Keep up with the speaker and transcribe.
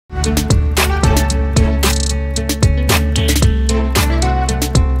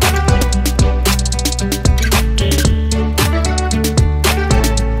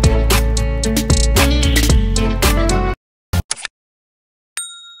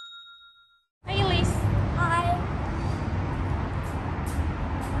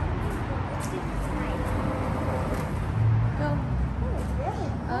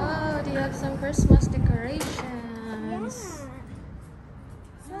Christmas decorations. Yeah.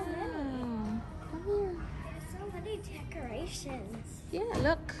 So many. Come here. There's so many decorations. Yeah,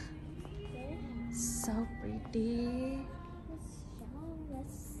 look. So pretty.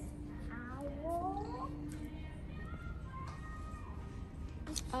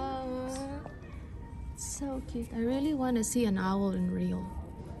 Oh, so cute. I really want to see an owl in real.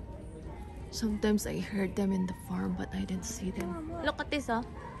 Sometimes I heard them in the farm, but I didn't see them. Look at this, huh?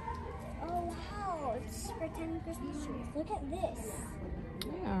 Oh wow, it's pretend Christmas trees. Look at this.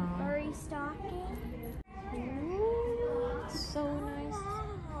 Yeah. Furry stocking. Ooh, so nice.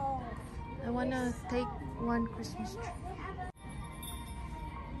 Wow. I want to take one Christmas tree.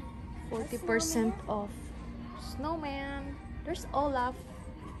 40% off. Snowman. There's Olaf.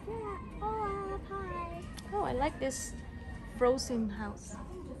 Yeah, Olaf, hi. Oh, I like this frozen house.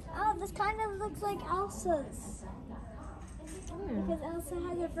 Oh, this kind of looks like Elsa's. Yeah. Because Elsa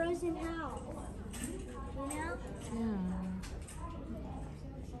has a frozen house. You know? Yeah.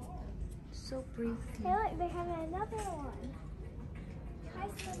 So pretty. Hey, look, they have another one. Hi,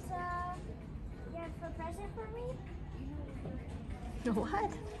 Santa. You have a present for me?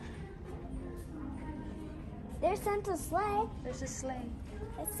 What? There's Santa's sleigh. There's a sleigh.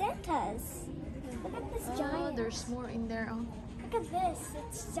 It's Santa's. Look at this Oh, giant. there's more in there. Oh. Look at this.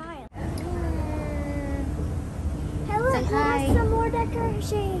 It's giant. Hey, look, Say we hi. have some more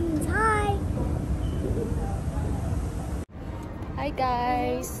decorations. Hi. Hi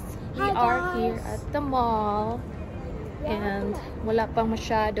guys. We Hi, are guys. here at the mall. And wala pang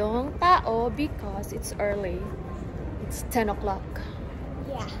masyadong tao because it's early. It's 10 o'clock.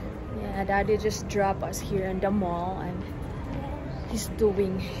 Yeah. Yeah, Daddy just dropped us here in the mall and he's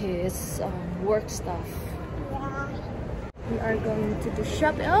doing his work stuff. Yeah. We are going to the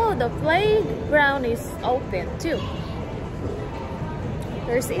shopping. Oh, the playground is open too.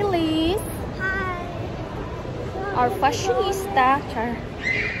 There's Elise, Hi. our fashionista.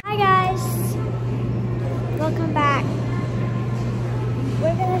 Hi guys. Welcome back.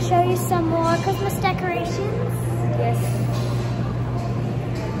 We're gonna show you some more Christmas decorations. Yes.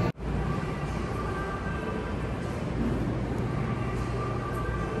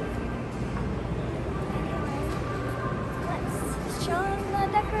 Let's show them the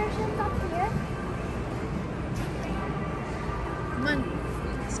decorations up here. Come on,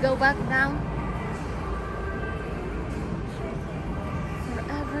 let's go back now.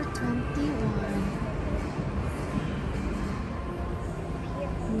 Forever 21.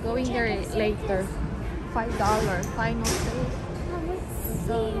 I'm going there later. $5 final sale.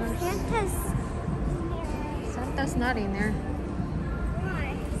 $5. Santa's. Santa's not in there.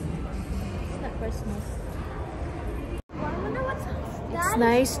 Why? It's not Christmas. I wonder what's It's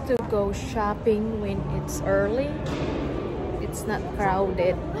nice to go shopping when it's early. It's not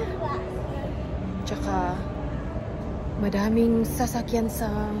crowded. Tsaka madaming sasakyan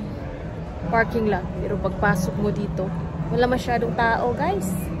sa parking lot. Pero pagpasok mo dito, wala masyadong tao, guys.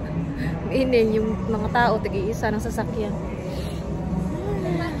 Mainin yung mga tao, tag-iisa ng sasakyan.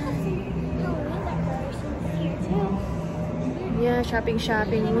 Yeah, shopping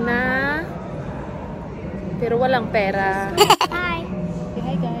muna. Pero walang pera. Hi. Say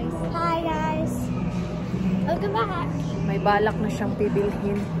hi, guys. Hi guys. Welcome back. May balak na siyang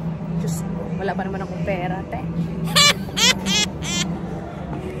bibilhin. Just wala pa naman akong pera, te.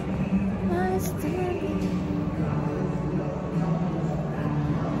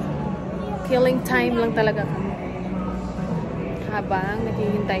 Killing time lang talaga kami. Habang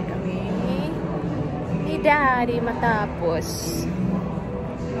naghihintay kami ni Daddy matapos.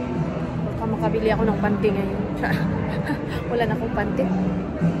 Baka makabili ako ng panty ngayon. Wala na akong panty.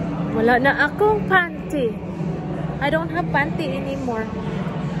 Wala na akong panty. I don't have panty anymore.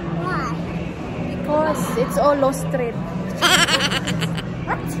 Why? Because it's all lost street.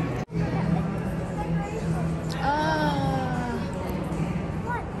 What? Ah.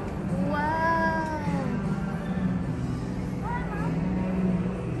 What? Wow.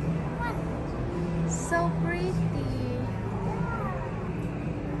 What? So pretty.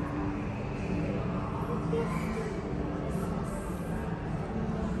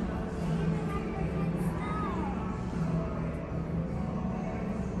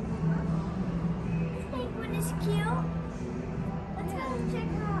 Is cute. Let's go check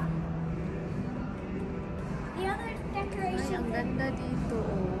out the other Ay, decoration. ang ganda dito,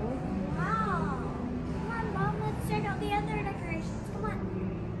 oh. Wow. Come on, Mom. Let's check out the other decorations. Come on.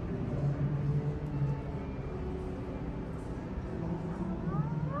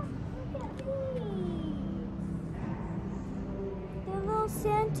 Look at these. They're little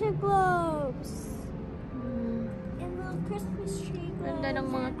Santa globes and little Christmas tree globes. Ganda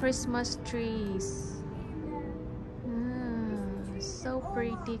ng mga Christmas trees. So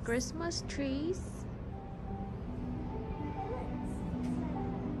pretty Christmas trees.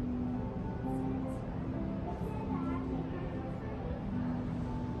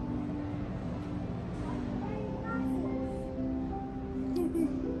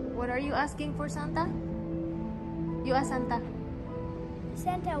 What are you asking for, Santa? You ask Santa.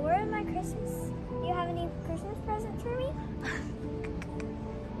 Santa, where are my Christmas? Do you have any Christmas presents for me?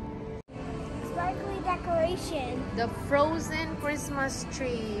 Sparkly decoration. The frozen Christmas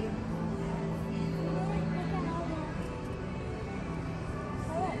tree. Look at all the...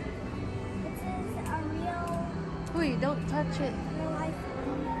 Oh, look. This is a real... Uy, don't touch it. real life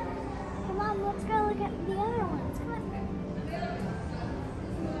one. Come on, let's go look at the other ones. Come on.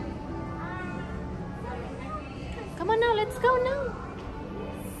 Come on now, let's go now.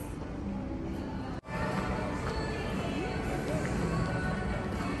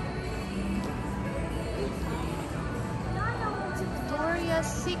 Victoria's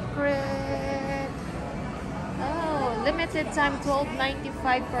Secret. Oh, limited time,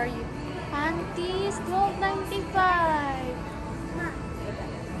 $12.95 per you. Panties, $12.95.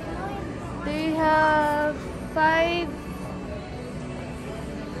 They have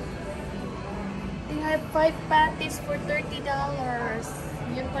five panties for $30.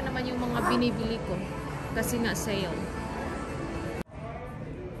 Yun pa naman yung mga binibili ko. Kasi nga sale.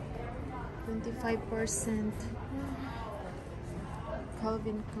 25%.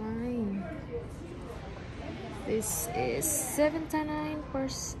 Calvin Klein. This is 79 per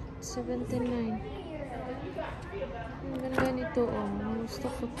 79. Ang ganda nito, oh. Gusto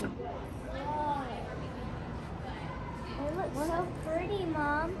ko to. It looks so pretty,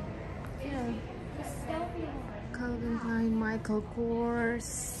 Mom. Yeah. It's so beautiful. Calvin Klein, Michael Kors.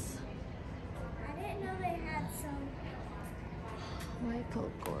 I didn't know they had some. Michael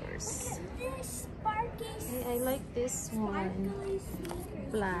Kors. Look at this sparky. I like this one. Sparkly sneakers.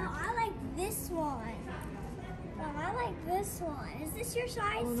 Black. No, I like this one. Mom, I like this one. Is this your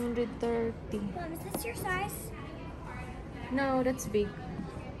size? 130. Mom, is this your size? No, that's big.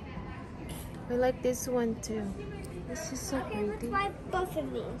 I like this one too. This is so Okay, let's pretty. buy both of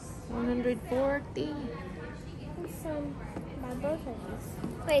these. 140. Let's buy both of these.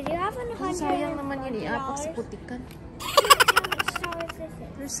 Wait, do you have Ang sayang naman yun, iapak sa $140? putikan. How much dollars is it?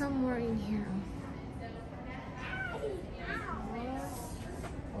 There's somewhere in here.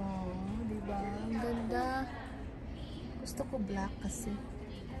 Oh, diba? Ang ganda. Gusto ko black kasi.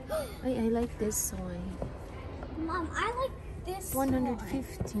 I like this one. Mom, I like this 150.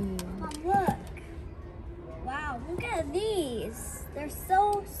 one. Mom, look. Wow, look at these. They're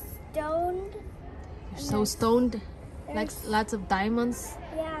so stoned. You're so stoned. Like lots of diamonds.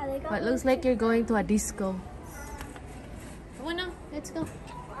 Yeah, they got But it looks like you're going to a disco. Come on now, let's go.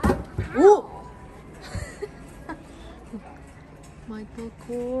 Ooh! Michael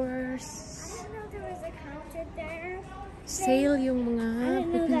Kors. I didn't know there was a counter there. Sale yung mga I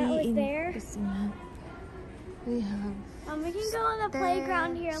didn't know that was pipiliin. there. Kasi nga, we have We can go in the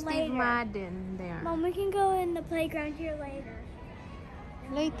playground here Steve later. Madden there. Mom, we can go in the playground here later.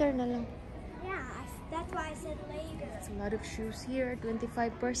 Later na lang. Yeah, that's why I said later. There's a lot of shoes here.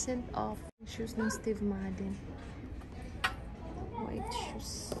 25% off. Shoes ng Steve Madden. White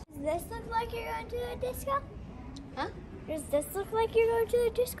shoes. Does this look like you're going to the disco? Huh? Does this look like you're going to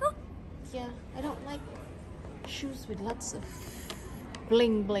the disco? Yeah, I don't like shoes with lots of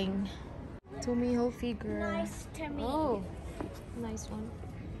bling bling. Tommy Hilfiger. Nice to me. Oh, nice one.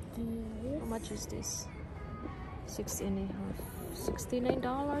 How much is this? $69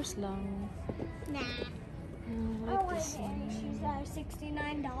 lang. Nah. I like this one. Shoes are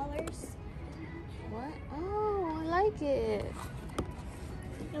 $69. What? Oh, I like it.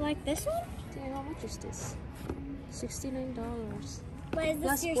 You like this one? Damn, how much is this? $69. But is this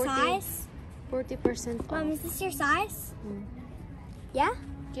Plus your 40. size? 40% off. Mom, is this your size? Mm. Yeah?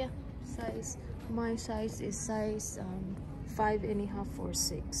 Yeah, size. My size is size 5.5 or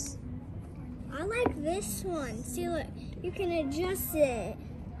 6. I like this one. See, look, you can adjust it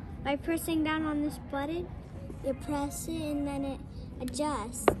by pressing down on this button. You press it and then it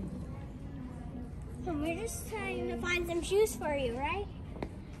adjusts. And we're just trying to find some shoes for you, right?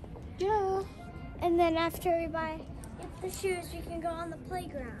 Yeah. And then after we buy the shoes, we can go on the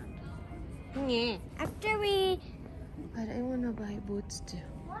playground. Yeah. After we... But I want to buy boots too.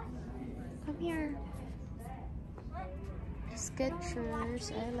 Come here.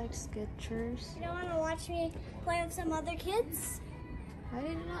 Skechers. I like Skechers. You don't want to watch me play with some other kids? I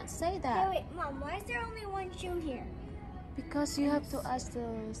did not say Hey, that. wait, Mom, why is there only one shoe here? Because you have to ask the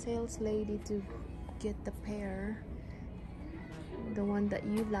sales lady to get the pair. The one that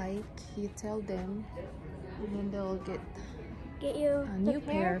you like, you tell them, and then they'll get you a new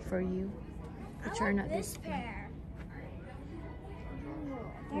pair for you, which are not this pair.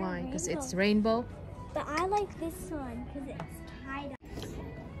 Why? Because it's rainbow? But I like this one because it's tied up.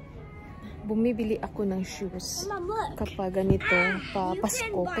 Bumibili ako ng shoes Mom, look. kapag ganito pa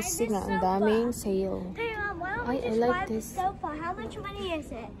Pasko kasi nga ang daming sale. Hey, Mom, why don't I we just like buy this. the sofa? How much money is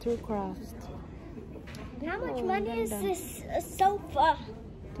it? True craft. How much Oh, money is ganda. this sofa?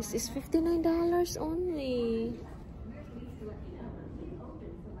 This is $59 only.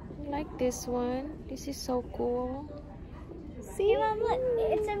 I like this one. This is so cool. See? Hey, Mom, look.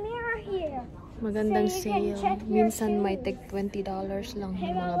 It's a mirror here. Magandang So you can sale. check your Minsan may shoes. tig $20 lang Hey,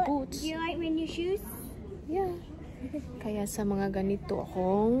 ng mga Mom, look. boots. Do you like my new shoes? Yeah. Kaya sa mga ganito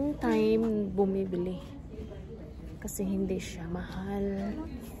akong time bumibili. Kasi hindi siya mahal.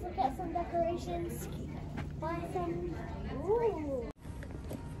 Look at some decorations. Buy some. Ooh.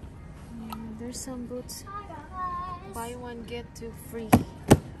 There's some boots. Hi, guys. Buy one, get two free.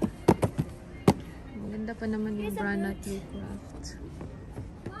 Maganda pa naman yung Here's a brand na boot. True Craft.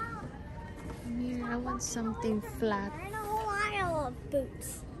 Here, I want something flat. We're in a whole aisle of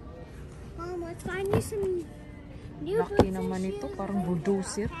boots. Mom, let's find you some new boots. Laki and naman ito, shoes parang later,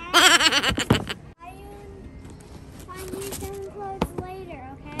 bulldozer. okay? Find you some clothes later,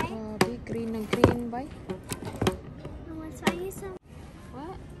 okay? Big green na green, bye. And let's find you some.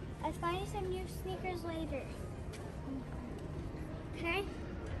 What? Let's find you some new sneakers later. Okay?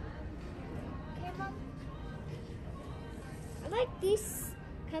 Okay, Mom. I like these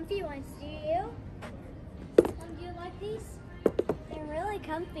comfy ones. Do you? Mom, do you like these? They're really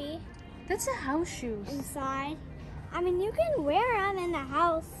comfy That's a house shoes. inside. I mean, you can wear them in the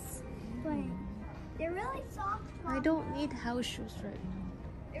house, but they're really soft. I Mom. don't need house shoes right now.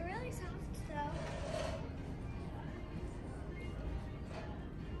 They're really soft, though.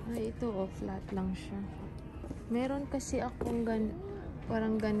 Ay, ito oh, flat lang siya. Meron kasi akong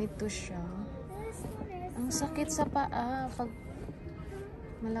parang ganito siya. This one is Ang sakit sa paa pag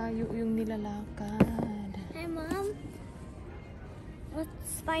malayo yung nilalakad. Hey, Mom.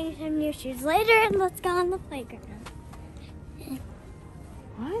 Let's find some new shoes later and let's go on the playground.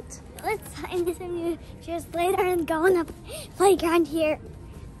 What? Let's find some new shoes later and go on the playground here.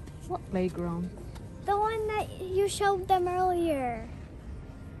 What playground? The one that you showed them earlier.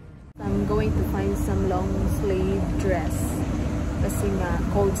 I'm going to find some long sleeve dress kasi nga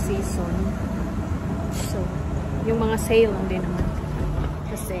cold season. So, yung mga sale lang din naman.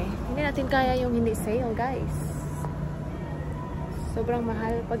 Kasi hindi natin kaya yung hindi sale, guys. Sobrang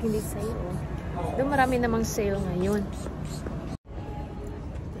mahal pag hindi sale. Doon marami namang sale ngayon.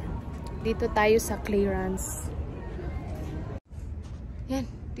 Dito tayo sa clearance. Yan,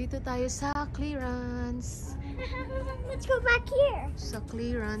 dito tayo sa clearance. Let's go back here. Sa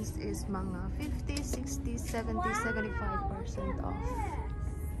clearance is mga 50, 60, 70, 75% off.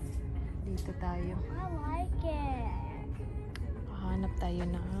 Dito tayo. I like it. Hanap tayo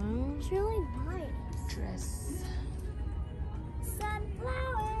ng It's really nice. dress.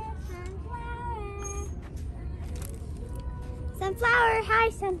 Sunflower, sunflower. Sunflower, hi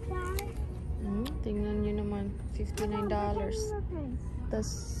sunflower. Tingnan nyo naman. $59.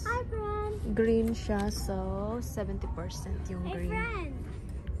 Tas Hi friend. green siya, so 70% yung Hey green. friend.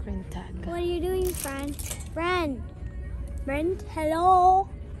 Green tag. What are you doing, friend? Friend. Friend, hello.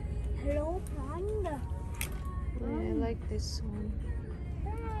 Hello, friend. I like this one.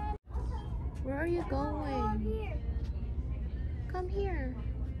 Friend. Where are you going? Here. Come here.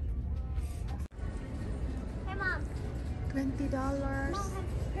 Hey, Mom. $20. Mom,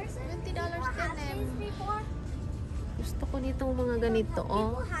 have $20 people had din, these before? Gusto ko nitong mga ganito,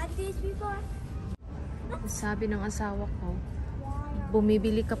 oh. People had these before? Sabi ng asawa ko,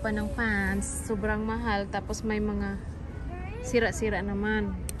 bumibili ka pa ng pants, sobrang mahal, tapos may mga sira-sira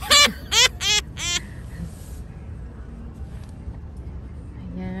naman.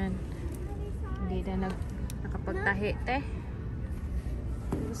 Ayan. Hindi na nakapagtahi, te.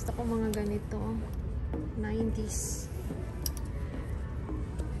 Gusto ko mga ganito, 90s.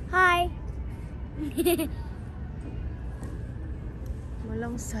 Hi.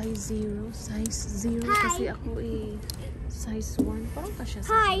 Walang size 0. Size 0 Hi. kasi ako size 1. Parang kasya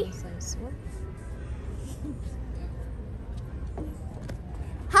sa Hi. size 1.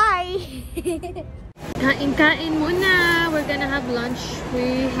 Hi. Kain-kain muna. We're gonna have lunch.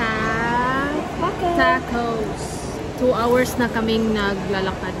 We have tacos. 2 hours na kaming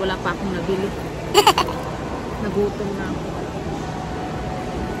naglalakad. Wala pa akong nabili. Nagutom na ako.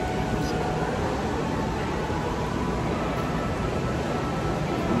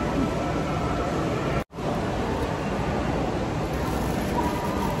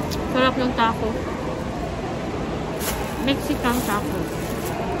 ng taco. Mexican taco.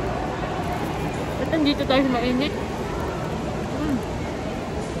 At nandito tayo sa mainit.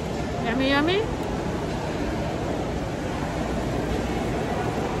 Yummy, yummy.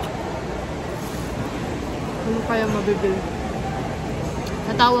 Ano kaya mabibili?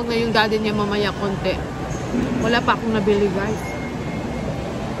 Natawag na yung daddy niya mamaya konti. Wala pa akong nabili, guys.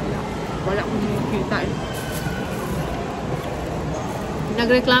 Wala akong nakikita eh.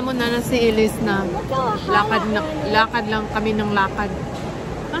 Nagreklamo na si Elise na lakad lang kami ng lakad.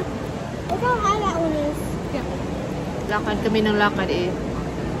 Ha? Look how high that one is. Yeah. Lakad kami ng lakad eh.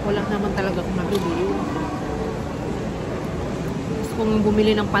 Wala naman talaga akong nabili. Gusto kong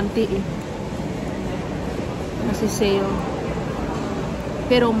bumili ng panty eh. Kasi sale.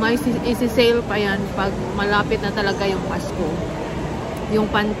 Pero may isi-sale pa yan pag malapit na talaga yung Pasko. Yung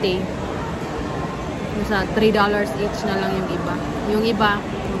panty. Sa $3 each na lang yung iba. Yung iba,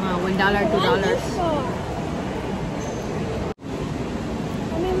 mga $1, $2.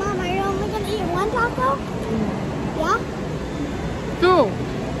 I mean, Mom, are you only gonna eat one taco? Yeah? Two.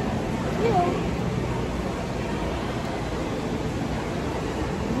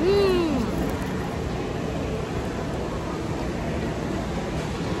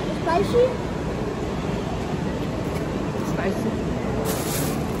 Spicy? Spicy.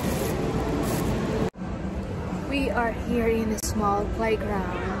 We are here in a small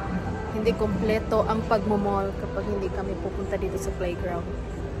playground. Hindi kompleto ang pagmamall kapag hindi kami pupunta dito sa playground.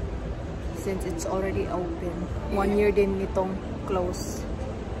 Since it's already open. 1 year din nitong close.